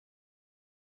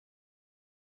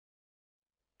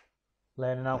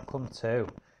Learning outcome 2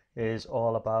 is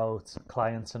all about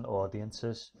clients and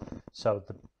audiences. So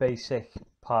the basic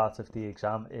part of the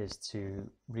exam is to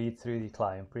read through the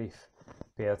client brief,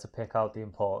 be able to pick out the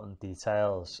important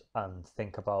details and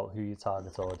think about who your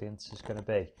target audience is going to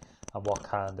be and what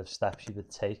kind of steps you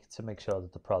would take to make sure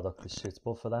that the product is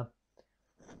suitable for them.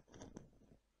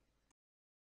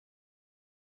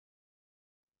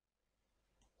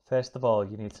 First of all,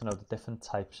 you need to know the different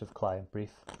types of client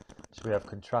brief. So we have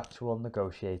contractual,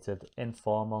 negotiated,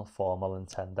 informal, formal and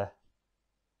tender.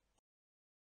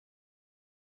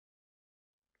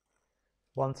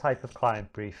 One type of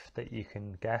client brief that you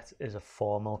can get is a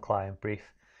formal client brief.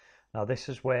 Now this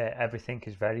is where everything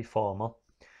is very formal.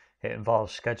 It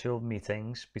involves scheduled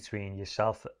meetings between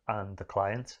yourself and the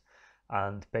client,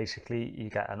 and basically you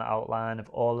get an outline of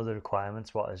all of the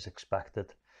requirements, what is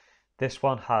expected. This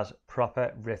one has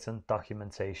proper written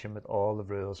documentation with all the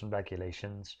rules and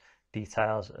regulations,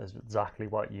 details as exactly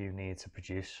what you need to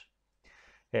produce.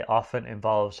 It often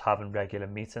involves having regular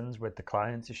meetings with the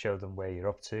client to show them where you're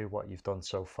up to, what you've done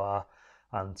so far,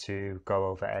 and to go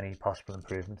over any possible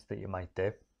improvements that you might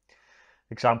do.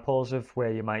 Examples of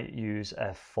where you might use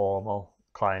a formal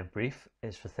client brief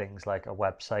is for things like a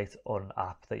website or an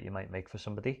app that you might make for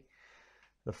somebody.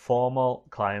 The formal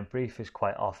client brief is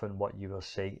quite often what you will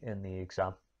see in the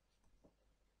exam.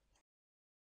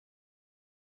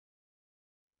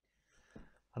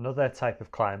 Another type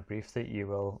of client brief that you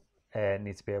will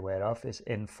need to be aware of is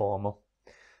informal.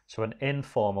 So an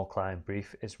informal client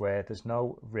brief is where there's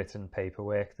no written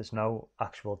paperwork, there's no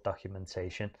actual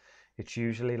documentation. It's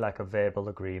usually like a verbal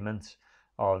agreement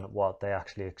on what they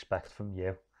actually expect from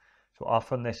you. So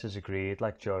often this is agreed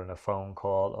like during a phone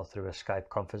call or through a Skype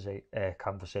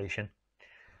conversation.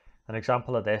 An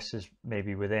example of this is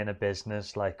maybe within a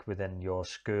business, like within your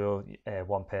school,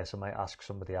 one person might ask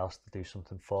somebody else to do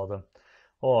something for them,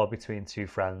 or between two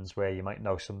friends where you might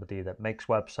know somebody that makes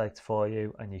websites for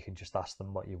you and you can just ask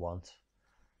them what you want.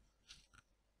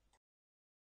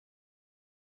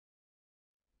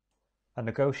 A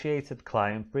negotiated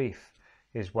client brief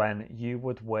is when you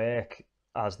would work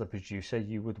as the producer,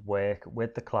 you would work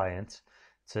with the client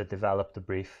to develop the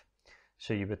brief.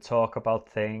 So you would talk about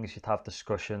things, you'd have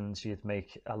discussions, you'd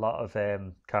make a lot of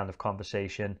kind of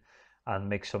conversation and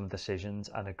make some decisions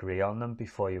and agree on them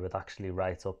before you would actually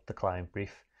write up the client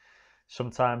brief.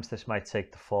 Sometimes this might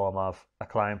take the form of a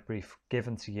client brief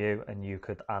given to you and you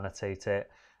could annotate it,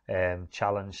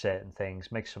 challenge certain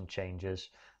things, make some changes,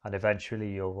 and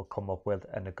eventually you will come up with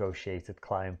a negotiated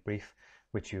client brief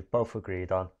which you've both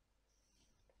agreed on.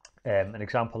 An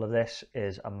example of this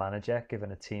is a manager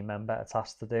giving a team member a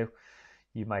task to do.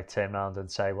 You might turn around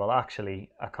and say, well, actually,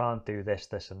 I can't do this,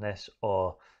 this and this,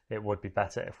 or it would be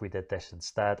better if we did this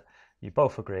instead. You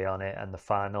both agree on it, and the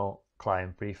final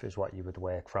client brief is what you would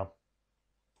work from.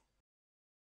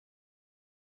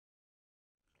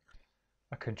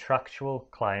 A contractual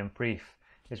client brief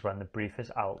is when the brief is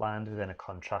outlined within a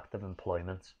contract of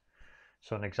employment.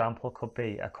 So an example could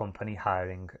be a company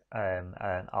hiring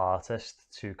an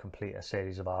artist to complete a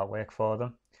series of artwork for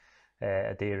them,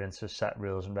 adhering to set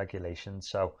rules and regulations.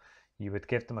 So you would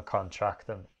give them a contract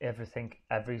and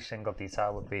every single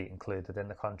detail would be included in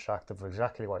the contract of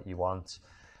exactly what you want,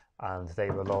 and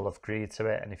they will all agree to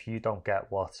it. And if you don't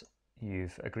get what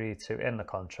you've agreed to in the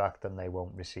contract, then they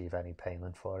won't receive any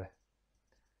payment for it.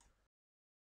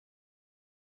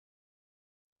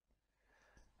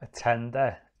 A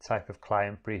tender type of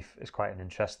client brief is quite an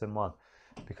interesting one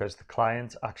because the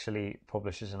client actually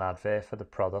publishes an advert for the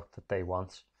product that they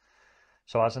want.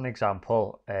 So as an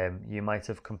example, you might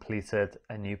have completed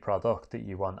a new product that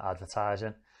you want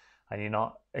advertising and you're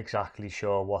not exactly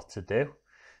sure what to do.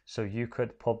 So you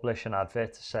could publish an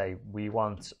advert to say, we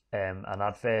want an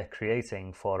advert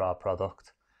creating for our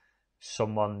product.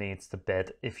 Someone needs to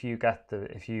bid. If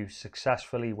you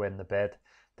successfully win the bid,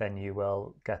 then you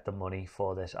will get the money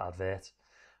for this advert.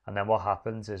 And then what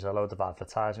happens is a load of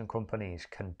advertising companies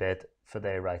can bid for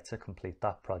their right to complete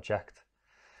that project.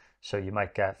 So you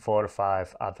might get 4 or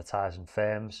 5 advertising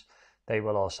firms. They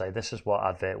will all say, this is what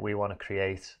advert we want to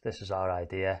create. This is our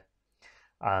idea.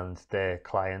 And the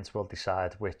client will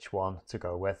decide which one to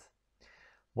go with.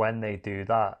 When they do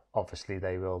that, obviously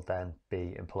they will then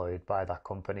be employed by that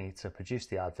company to produce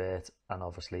the advert and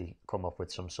obviously come up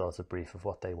with some sort of brief of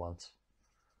what they want.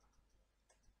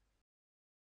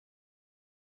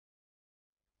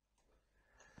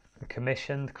 A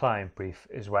commissioned client brief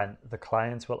is when the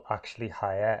client will actually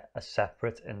hire a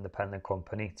separate independent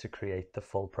company to create the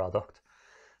full product.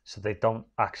 So they don't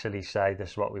actually say,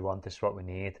 this is what we want, this is what we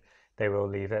need. They will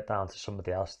leave it down to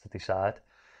somebody else to decide.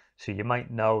 So you might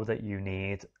know that you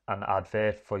need an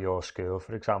advert for your school,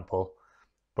 for example,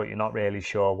 but you're not really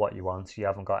sure what you want. You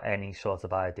haven't got any sort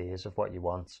of ideas of what you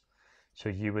want. So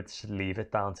you would leave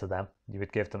it down to them. You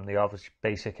would give them the obvious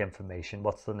basic information.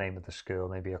 What's the name of the school?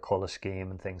 Maybe a colour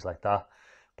scheme and things like that.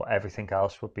 But everything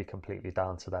else would be completely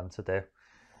down to them to do.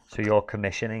 So you're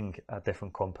commissioning a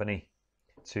different company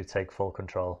to take full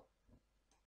control.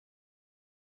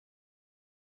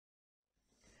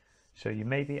 So you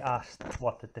may be asked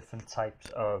what the different types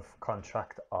of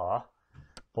contract are,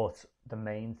 but the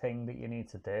main thing that you need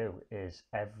to do is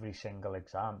every single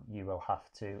exam you will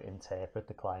have to interpret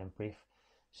the client brief.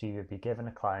 So you would be given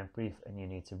a client brief and you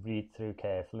need to read through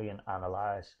carefully and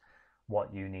analyze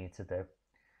what you need to do.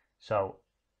 So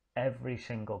every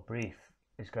single brief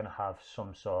is going to have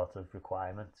some sort of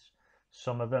requirements.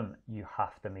 Some of them you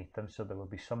have to meet them, so there will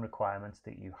be some requirements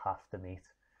that you have to meet.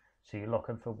 So you're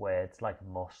looking for words like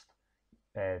must.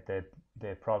 The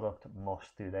product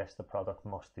must do this, the product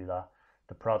must do that.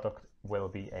 The product will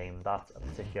be aimed at a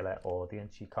particular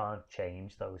audience. You can't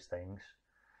change those things.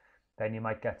 Then you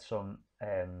might get some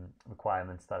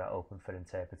requirements that are open for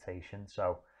interpretation.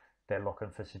 So they're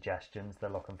looking for suggestions, they're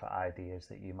looking for ideas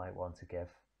that you might want to give.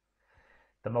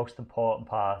 The most important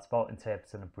part about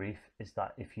interpreting a brief is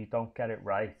that if you don't get it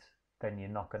right, then you're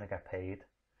not going to get paid.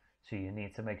 So you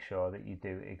need to make sure that you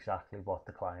do exactly what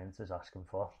the client is asking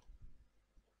for.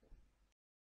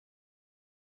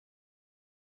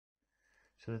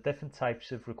 So the different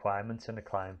types of requirements in a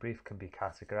client brief can be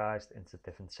categorized into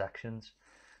different sections.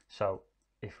 So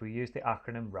if we use the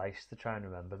acronym RICE to try and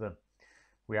remember them,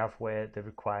 we have where the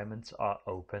requirements are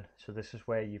open. So this is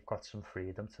where you've got some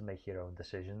freedom to make your own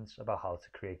decisions about how to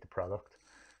create the product.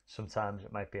 Sometimes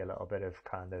it might be a little bit of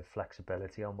kind of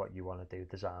flexibility on what you want to do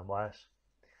design wise.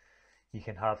 You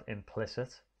can have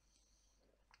implicit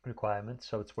requirements,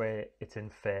 so it's where it's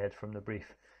inferred from the brief.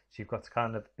 So you've got to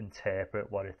kind of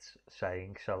interpret what it's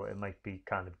saying, so it might be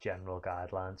kind of general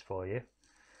guidelines for you.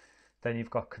 Then you've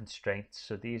got constraints,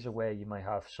 so these are where you might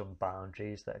have some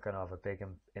boundaries that are going to have a big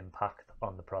impact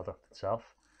on the product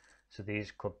itself. So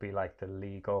these could be like the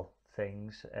legal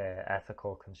things,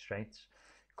 ethical constraints.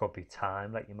 It could be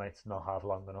time, like you might not have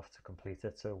long enough to complete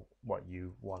it to what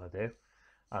you want to do.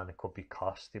 And it could be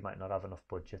cost, you might not have enough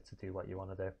budget to do what you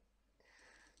want to do.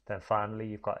 Then finally,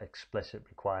 you've got explicit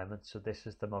requirements. So this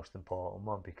is the most important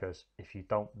one, because if you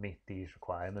don't meet these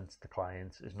requirements, the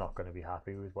client is not going to be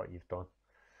happy with what you've done.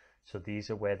 So these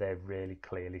are where they're really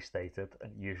clearly stated,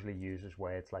 and usually uses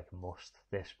words like must,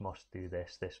 this must do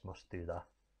this, this must do that.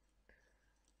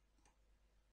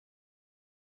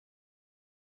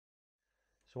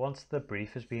 So once the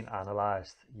brief has been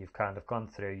analysed, you've kind of gone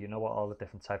through, you know what all the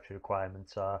different types of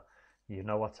requirements are, you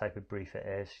know what type of brief it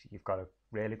is, you've got a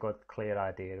really good clear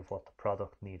idea of what the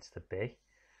product needs to be.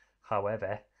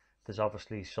 However, there's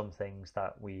obviously some things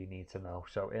that we need to know.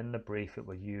 So in the brief, it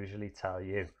will usually tell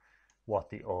you what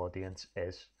the audience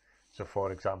is. So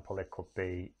for example, it could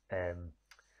be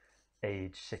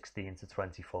age 16 to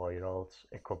 24-year-olds,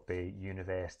 it could be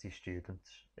university students,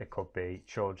 it could be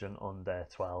children under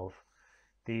 12.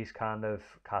 These kind of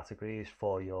categories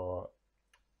for your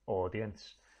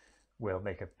audience will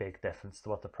make a big difference to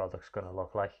what the product's going to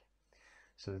look like.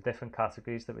 So the different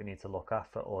categories that we need to look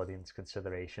at for audience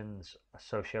considerations are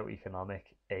socioeconomic,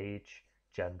 age,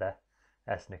 gender,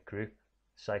 ethnic group,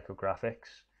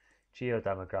 psychographics,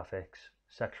 geodemographics,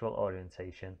 sexual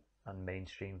orientation, and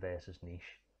mainstream versus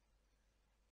niche.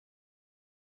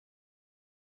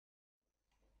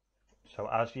 So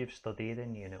as you've studied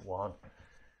in Unit 1,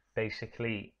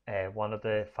 basically one of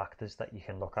the factors that you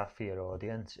can look at for your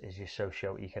audience is your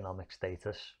socio-economic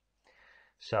status.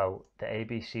 So the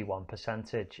ABC1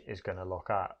 percentage is going to look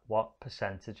at what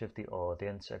percentage of the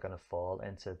audience are going to fall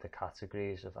into the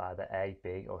categories of either A,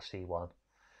 B or C1.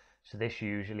 So this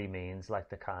usually means like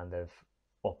the kind of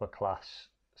upper class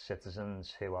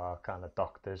citizens who are kind of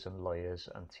doctors and lawyers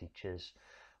and teachers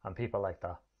and people like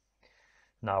that.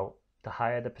 Now, the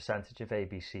higher the percentage of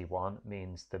ABC1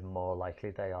 means the more likely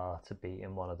they are to be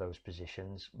in one of those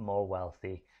positions, more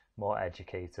wealthy, more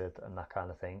educated and that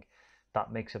kind of thing.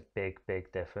 That makes a big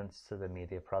difference to the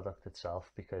media product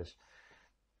itself, because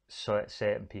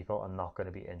certain people are not going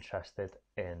to be interested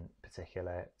in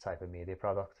particular type of media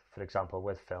product. For example,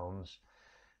 with films,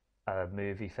 a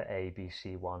movie for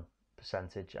ABC1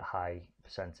 percentage, a high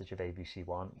percentage of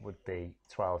ABC1 would be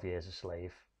 12 Years a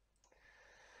Slave.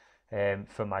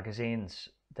 For magazines,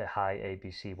 the high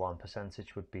ABC1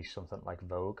 percentage would be something like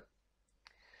Vogue.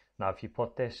 Now, if you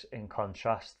put this in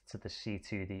contrast to the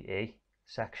C2DE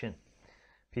section,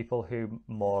 people who are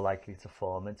more likely to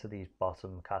fall into these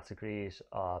bottom categories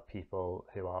are people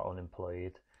who are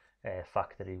unemployed,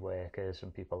 factory workers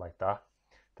and people like that,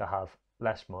 that have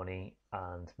less money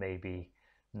and maybe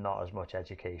not as much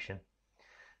education.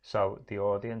 So the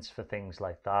audience for things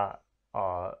like that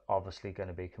are obviously going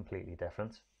to be completely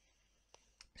different.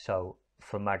 So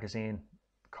for magazine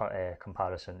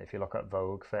comparison, if you look at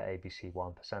Vogue for ABC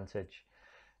One percentage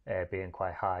being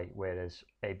quite high, whereas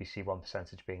ABC One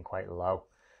percentage being quite low,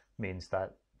 means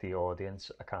that the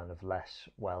audience are kind of less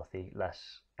wealthy,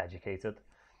 less educated.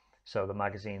 So the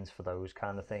magazines for those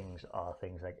kind of things are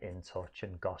things like In Touch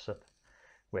and Gossip,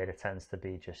 where it tends to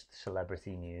be just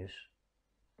celebrity news.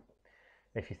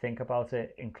 If you think about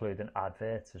it, including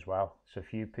adverts as well. So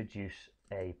if you produce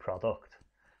a product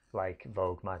like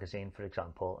Vogue magazine, for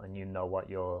example, and you know what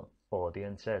your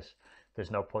audience is,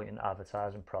 there's no point in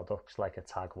advertising products like a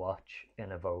tag watch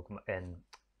in a Vogue in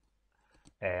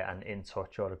an In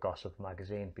Touch or a Gossip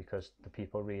magazine, because the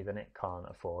people reading it can't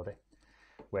afford it.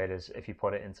 Whereas if you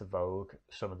put it into Vogue,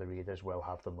 some of the readers will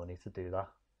have the money to do that.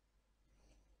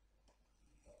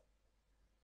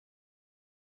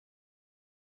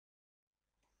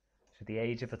 So the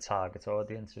age of a target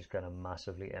audience is going to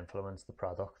massively influence the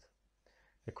product.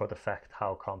 It could affect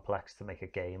how complex to make a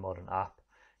game or an app.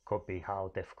 It could be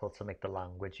how difficult to make the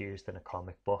language used in a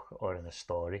comic book or in a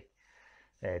story.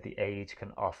 The age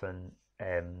can often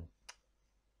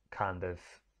kind of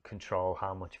control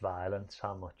how much violence,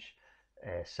 how much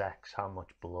sex, how much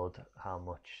blood, how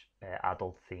much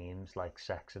adult themes like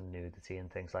sex and nudity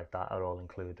and things like that are all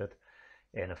included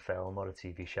in a film or a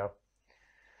TV show.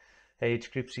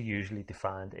 Age groups are usually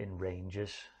defined in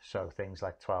ranges, so things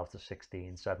like 12 to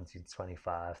 16, 17 to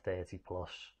 25, 30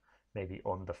 plus, maybe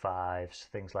under fives,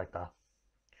 things like that.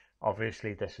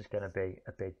 Obviously, this is going to be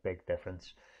a big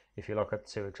difference. If you look at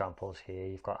two examples here,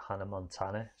 you've got Hannah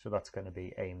Montana, so that's going to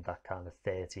be aimed at kind of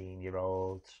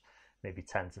 13-year-olds, maybe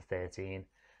 10 to 13,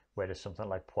 whereas something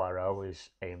like Poirot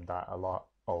is aimed at a lot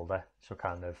older, so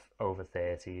kind of over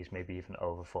 30s, maybe even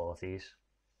over 40s.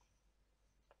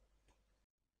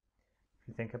 If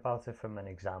you think about it from an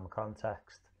exam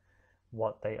context,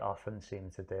 what they often seem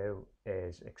to do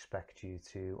is expect you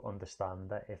to understand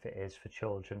that if it is for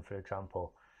children, for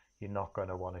example, you're not going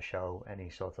to want to show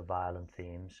any sort of violent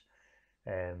themes.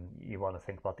 You want to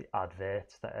think about the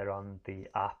adverts that are on the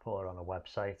app or on a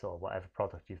website or whatever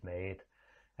product you've made.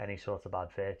 Any sort of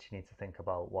advert, you need to think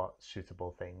about what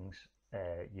suitable things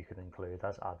you could include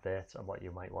as adverts and what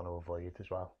you might want to avoid as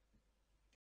well.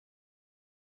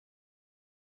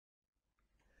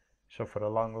 So for a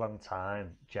long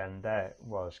time, gender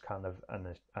was kind of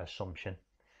an assumption,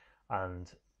 and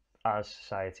as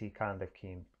society kind of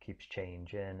keeps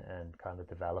changing and kind of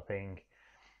developing,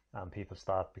 and people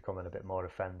start becoming a bit more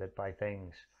offended by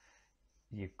things,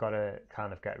 you've got to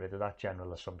kind of get rid of that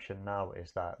general assumption now,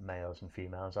 is that males and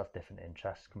females have different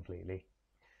interests completely.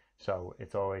 So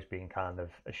it's always been kind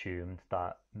of assumed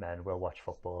that men will watch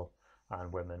football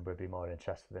and women will be more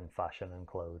interested in fashion and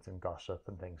clothes and gossip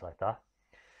and things like that.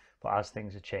 But as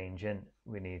things are changing,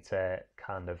 we need to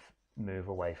kind of move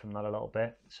away from that a little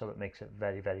bit. So it makes it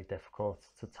very difficult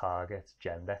to target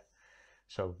gender.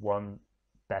 So one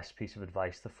best piece of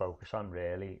advice to focus on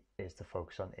really is to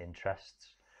focus on interests.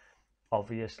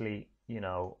 Obviously,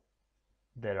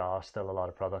 there are still a lot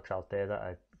of products out there that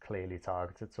are clearly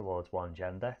targeted towards one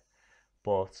gender,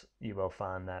 but you will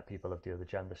find that people of the other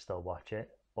gender still watch it,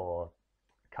 or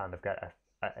kind of get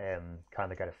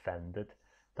offended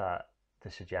that they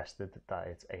suggested that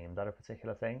it's aimed at a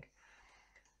particular thing.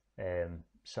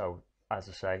 So as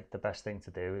I say, the best thing to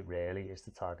do really is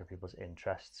to target people's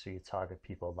interests. So you target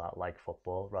people that like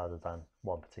football rather than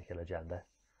one particular gender.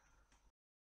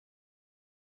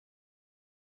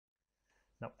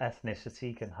 Now,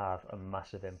 ethnicity can have a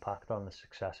massive impact on the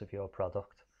success of your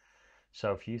product.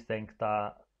 So if you think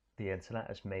that the internet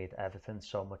has made everything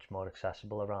so much more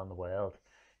accessible around the world,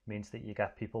 it means that you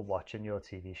get people watching your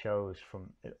TV shows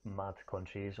from mad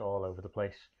countries all over the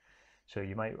place. So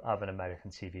you might have an American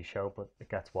TV show, but it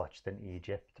gets watched in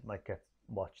Egypt, it might get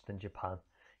watched in Japan.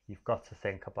 You've got to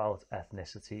think about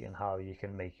ethnicity and how you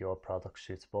can make your product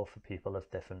suitable for people of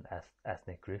different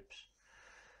ethnic groups.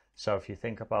 So if you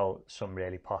think about some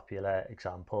really popular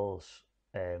examples,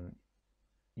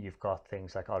 you've got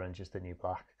things like Orange is the New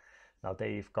Black. Now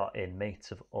they've got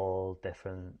inmates of all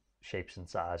different shapes and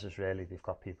sizes really. They've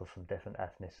got people from different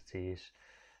ethnicities,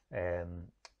 um,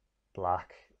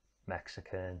 black,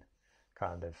 Mexican,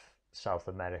 kind of South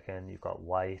American, you've got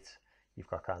white, you've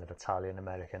got kind of Italian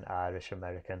American, Irish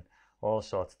American, all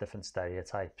sorts of different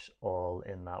stereotypes all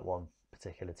in that one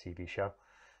particular TV show.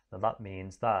 Now that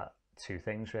means that two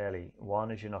things really. One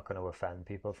is you're not going to offend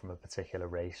people from a particular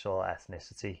race or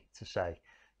ethnicity to say,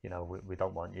 we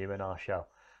don't want you in our show.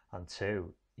 And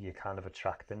two, you're kind of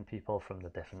attracting people from the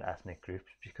different ethnic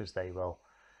groups because they will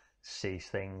see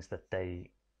things that they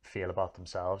feel about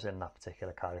themselves in that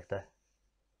particular character.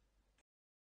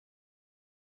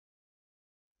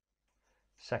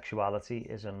 Sexuality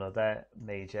is another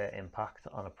major impact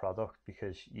on a product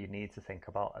because you need to think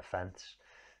about offense.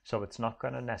 So it's not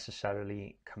going to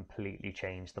necessarily completely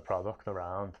change the product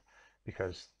around,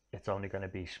 because it's only going to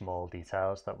be small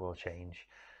details that will change.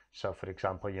 So for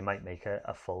example, you might make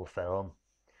a full film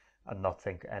and not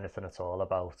think anything at all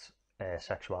about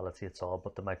sexuality at all,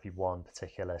 but there might be one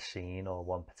particular scene or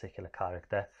one particular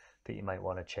character that you might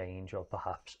want to change, or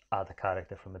perhaps add a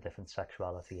character from a different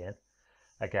sexuality in.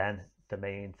 Again, the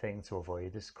main thing to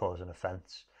avoid is causing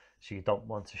offence. So you don't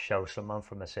want to show someone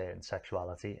from a certain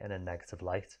sexuality in a negative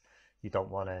light. You don't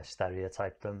want to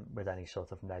stereotype them with any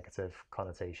sort of negative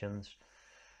connotations.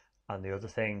 And the other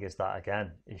thing is that,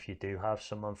 again, if you do have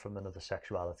someone from another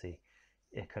sexuality,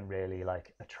 it can really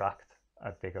like attract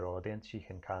a bigger audience. You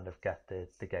can kind of get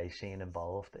the gay scene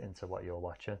involved into what you're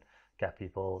watching, get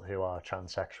people who are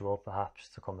transsexual perhaps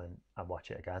to come in and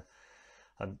watch it again.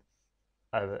 And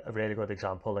a really good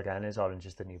example again is Orange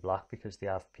is the New Black, because they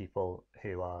have people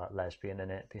who are lesbian in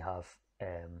it, they have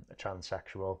a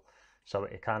transsexual, so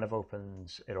it kind of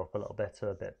opens it up a little bit to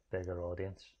a bit bigger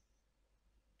audience.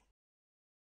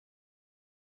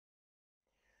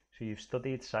 So you've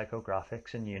studied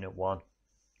psychographics in Unit 1,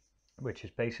 which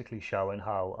is basically showing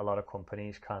how a lot of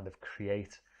companies kind of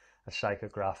create a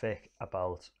psychographic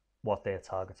about what their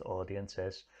target audience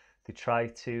is. They try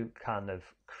to kind of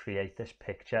create this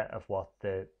picture of what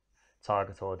the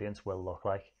target audience will look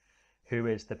like. Who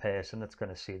is the person that's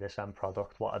going to see this end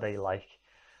product? What are they like?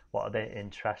 What are their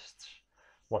interests?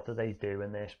 What do they do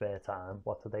in their spare time?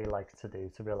 What do they like to do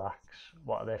to relax?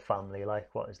 What are their family like?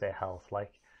 What is their health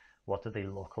like? What do they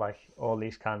look like? All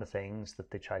these kind of things that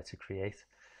they try to create.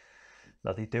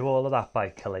 Now they do all of that by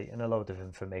collating a load of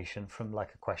information from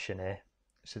like a questionnaire.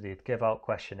 So they'd give out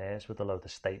questionnaires with a load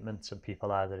of statements and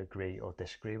people either agree or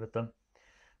disagree with them.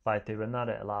 By doing that,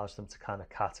 it allows them to kind of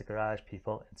categorize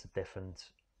people into different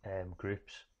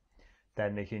groups.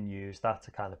 Then they can use that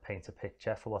to kind of paint a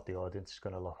picture for what the audience is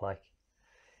going to look like.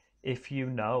 If you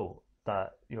know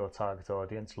that your target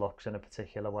audience looks in a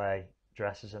particular way,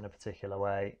 dresses in a particular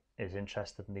way, is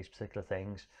interested in these particular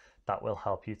things, that will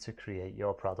help you to create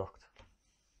your product.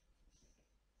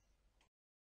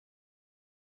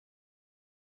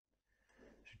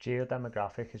 So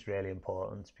geodemographic is really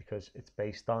important because it's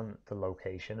based on the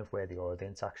location of where the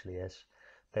audience actually is.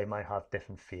 They might have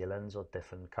different feelings or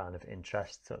different kind of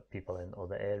interests of people in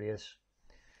other areas.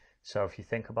 So if you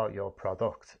think about your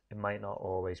product, it might not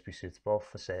always be suitable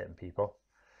for certain people.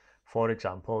 For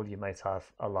example, you might have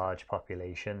a large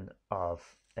population of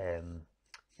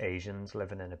Asians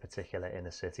living in a particular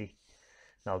inner city.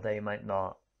 Now they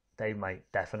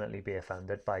might definitely be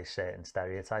offended by certain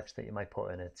stereotypes that you might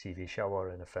put in a TV show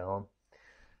or in a film.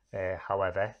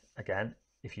 However, again,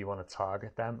 if you want to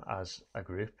target them as a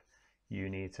group, you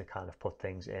need to kind of put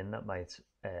things in that might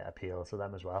appeal to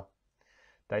them as well.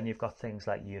 Then you've got things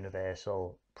like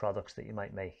universal products that you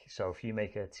might make. So if you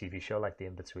make a TV show like The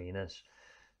In-Betweeners,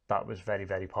 that was very,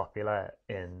 very popular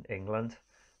in England.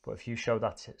 But if you show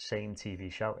that same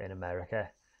TV show in America,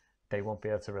 they won't be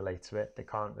able to relate to it. They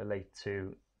can't relate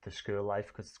to the school life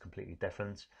because it's completely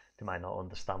different. They might not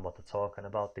understand what they're talking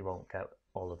about. They won't get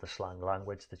all of the slang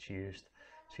language that's used.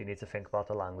 So you need to think about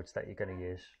the language that you're going to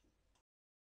use.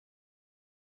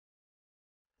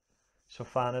 So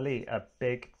finally, a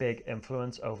big, big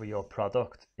influence over your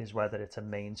product is whether it's a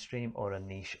mainstream or a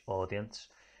niche audience.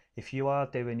 If you are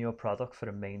doing your product for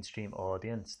a mainstream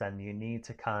audience, then you need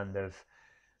to kind of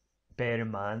bear in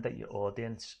mind that your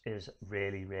audience is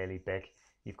really, really big.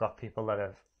 You've got people that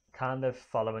are kind of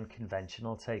following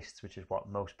conventional tastes, which is what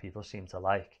most people seem to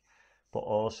like. But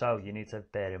also you need to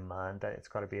bear in mind that it's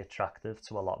got to be attractive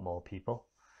to a lot more people.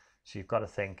 So you've got to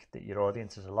think that your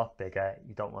audience is a lot bigger.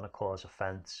 You don't want to cause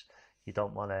offense. You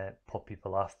don't want to put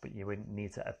people off, but you would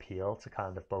need to appeal to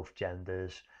kind of both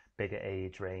genders, bigger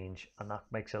age range, and that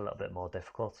makes it a little bit more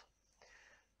difficult.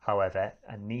 However,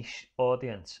 a niche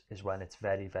audience is when it's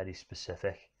very, very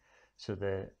specific. So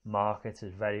the market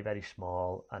is very, very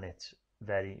small and it's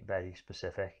very, very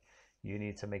specific. You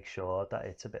need to make sure that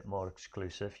it's a bit more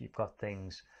exclusive. You've got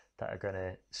things that are going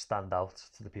to stand out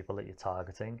to the people that you're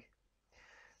targeting.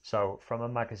 So from a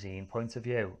magazine point of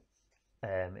view,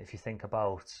 if you think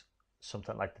about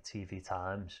something like the TV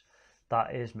Times,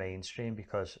 that is mainstream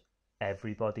because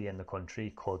everybody in the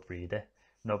country could read it.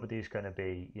 Nobody's going to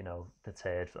be,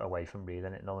 deterred away from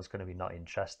reading it. No one's going to be not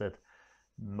interested.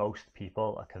 Most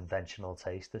people are conventional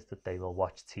tasters that they will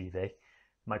watch TV.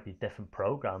 Might be different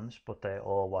programs, but they're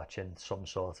all watching some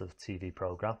sort of TV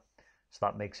program. So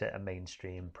that makes it a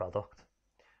mainstream product.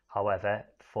 However,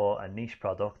 for a niche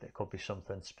product, it could be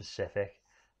something specific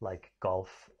like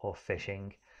golf or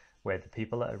fishing, where the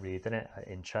people that are reading it are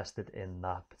interested in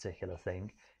that particular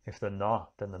thing. If they're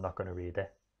not, then they're not going to read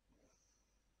it.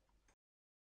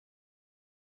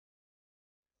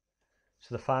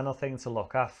 So the final thing to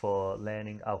look at for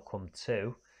learning outcome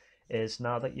 2 is,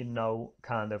 now that you know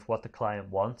kind of what the client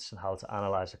wants and how to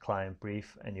analyze a client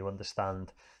brief, and you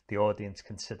understand the audience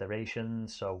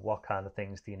considerations, so what kind of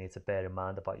things do you need to bear in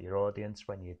mind about your audience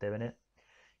when you're doing it,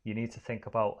 you need to think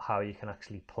about how you can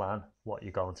actually plan what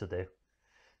you're going to do.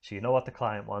 So you know what the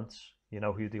client wants, you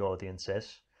know who the audience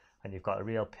is, and you've got a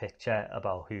real picture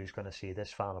about who's going to see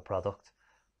this final product.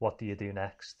 What do you do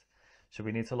next? So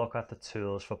we need to look at the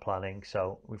tools for planning.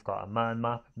 So we've got a mind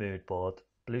map, mood board,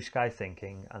 blue sky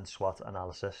thinking, and SWOT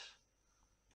analysis.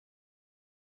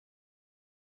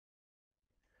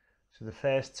 So the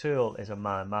first tool is a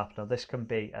mind map. Now this can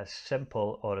be as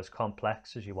simple or as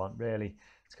complex as you want, really.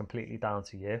 It's completely down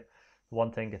to you. The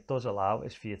one thing it does allow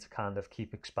is for you to kind of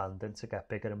keep expanding, to get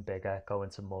bigger and bigger, go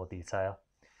into more detail.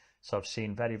 So I've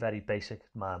seen very, very basic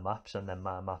mind maps, and then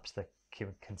mind maps that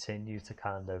can continue to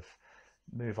kind of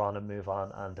move on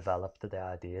and develop the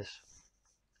ideas.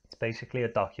 It's basically a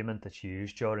document that's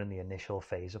used during the initial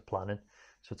phase of planning.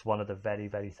 So it's one of the very,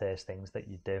 very first things that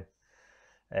you do.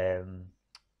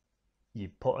 You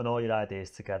put in all your ideas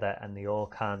together, and they all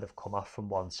kind of come off from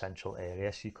one central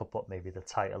area. So you could put maybe the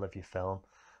title of your film,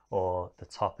 or the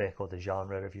topic, or the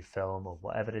genre of your film, or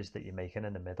whatever it is that you're making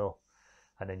in the middle.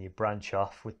 And then you branch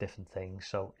off with different things.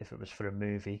 So if it was for a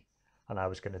movie and I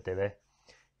was going to do it,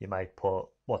 you might put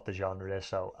what the genre is,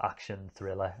 so action,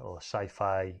 thriller, or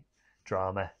sci-fi,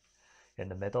 drama in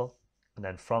the middle. And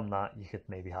then from that, you could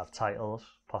maybe have titles,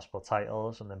 possible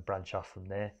titles, and then branch off from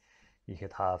there. You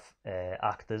could have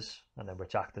actors, and then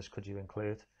which actors could you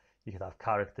include? You could have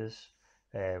characters,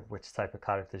 which type of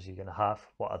characters you're going to have,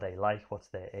 what are they like, what's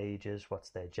their ages,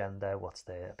 what's their gender, what's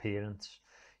their appearance.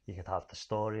 You could have the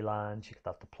storylines, you could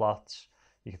have the plots,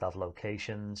 you could have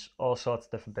locations, all sorts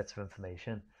of different bits of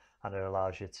information, and it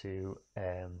allows you to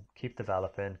keep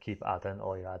developing, keep adding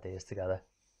all your ideas together.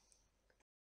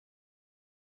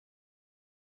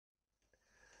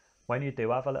 When you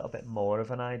do have a little bit more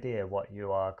of an idea what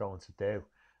you are going to do,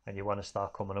 and you want to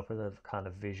start coming up with a kind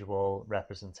of visual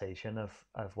representation of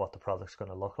what the product's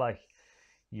going to look like,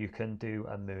 you can do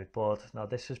a mood board. Now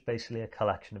this is basically a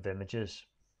collection of images,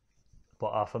 but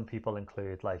often people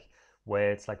include like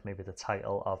words like maybe the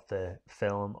title of the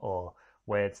film, or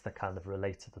words that kind of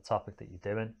relate to the topic that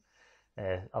you're doing.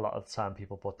 A lot of the time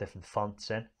people put different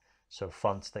fonts in, so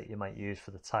fonts that you might use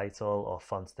for the title, or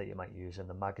fonts that you might use in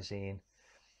the magazine,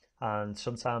 and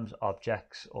sometimes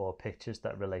objects or pictures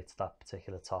that relate to that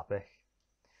particular topic.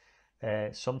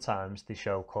 Sometimes they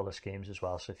show colour schemes as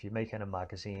well. So if you're making a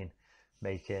magazine,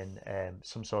 making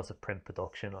some sort of print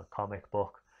production or comic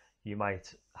book, you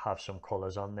might have some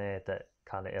colours on there that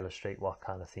kind of illustrate what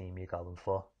kind of theme you're going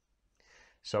for.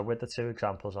 So with the two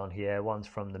examples on here, one's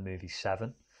from the movie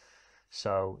Seven.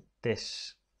 So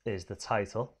this is the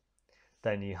title.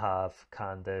 Then you have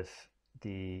kind of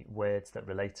the words that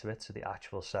relate to it, so the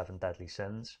actual 7 deadly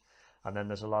sins. And then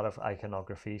there's a lot of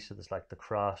iconography, so there's like the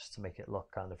cross to make it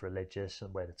look kind of religious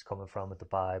and where it's coming from with the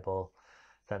Bible.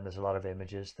 Then there's a lot of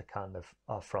images that kind of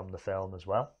are from the film as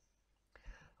well.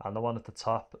 And the one at the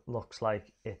top looks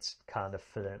like it's kind of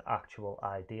for an actual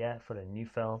idea for a new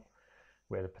film,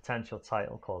 with a potential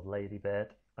title called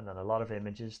Ladybird, and then a lot of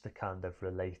images that kind of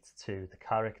relate to the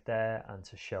character and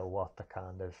to show what the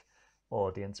kind of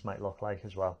audience might look like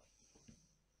as well.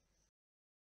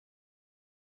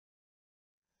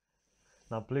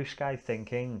 Now, blue sky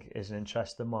thinking is an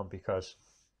interesting one, because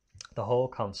the whole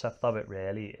concept of it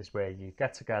really is where you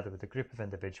get together with a group of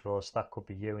individuals, that could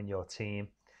be you and your team,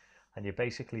 and you're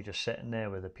basically just sitting there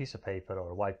with a piece of paper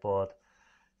or a whiteboard,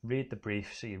 read the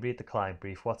brief, so you read the client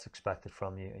brief, what's expected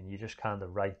from you, and you just kind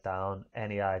of write down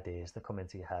any ideas that come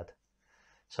into your head.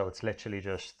 So it's literally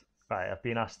just, right, I've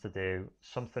been asked to do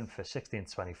something for 16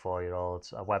 to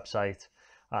 24-year-olds, a website,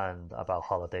 and about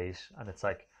holidays, and it's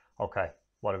like, okay,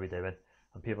 what are we doing?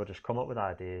 And people just come up with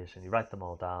ideas, and you write them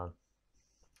all down,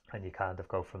 and you kind of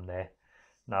go from there.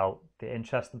 Now, the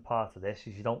interesting part of this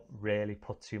is you don't really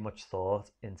put too much thought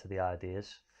into the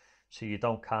ideas. So you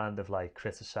don't kind of like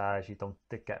criticize, you don't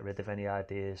get rid of any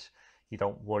ideas, you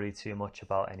don't worry too much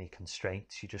about any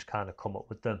constraints, you just kind of come up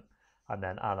with them and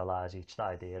then analyze each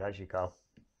idea as you go.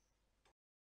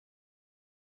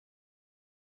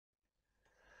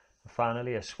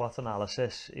 Finally, a SWOT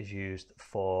analysis is used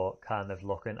for kind of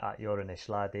looking at your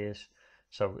initial ideas.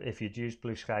 So if you'd used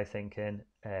blue sky thinking,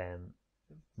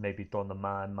 maybe done the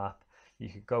mind map, You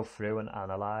could go through and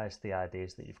analyze the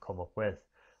ideas that you've come up with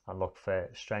and look for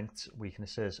strengths,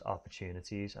 weaknesses,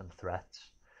 opportunities, and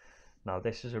threats. Now,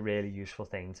 this is a really useful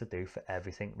thing to do for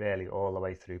everything, really, all the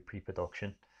way through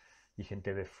pre-production. You can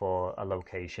do it for a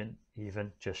location,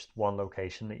 even just one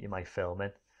location that you might film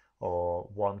in, or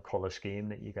one color scheme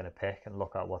that you're going to pick, and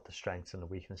look at what the strengths and the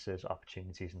weaknesses,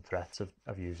 opportunities, and threats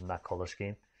of using that color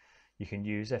scheme. You can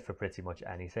use it for pretty much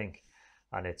anything,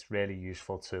 and it's really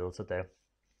useful tool to do.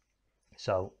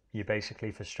 So you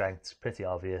basically, for strengths, pretty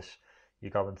obvious.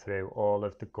 You're going through all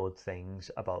of the good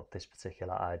things about this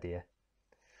particular idea.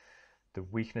 The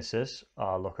weaknesses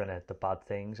are looking at the bad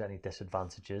things, any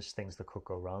disadvantages, things that could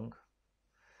go wrong.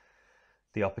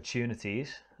 The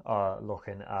opportunities are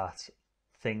looking at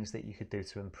things that you could do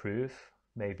to improve,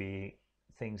 maybe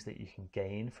things that you can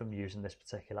gain from using this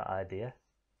particular idea.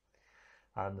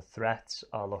 And the threats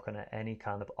are looking at any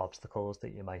kind of obstacles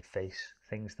that you might face,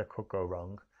 things that could go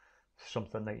wrong,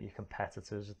 something that your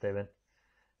competitors are doing,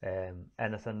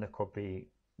 anything that could be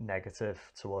negative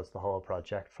towards the whole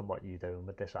project from what you're doing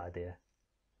with this idea.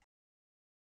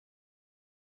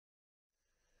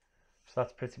 So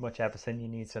that's pretty much everything you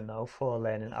need to know for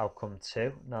learning outcome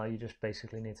 2. Now you just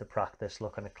basically need to practice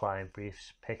looking at client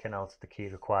briefs, picking out the key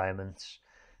requirements,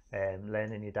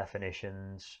 learning your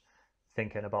definitions,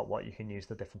 thinking about what you can use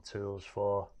the different tools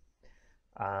for,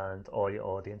 and all your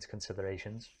audience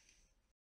considerations.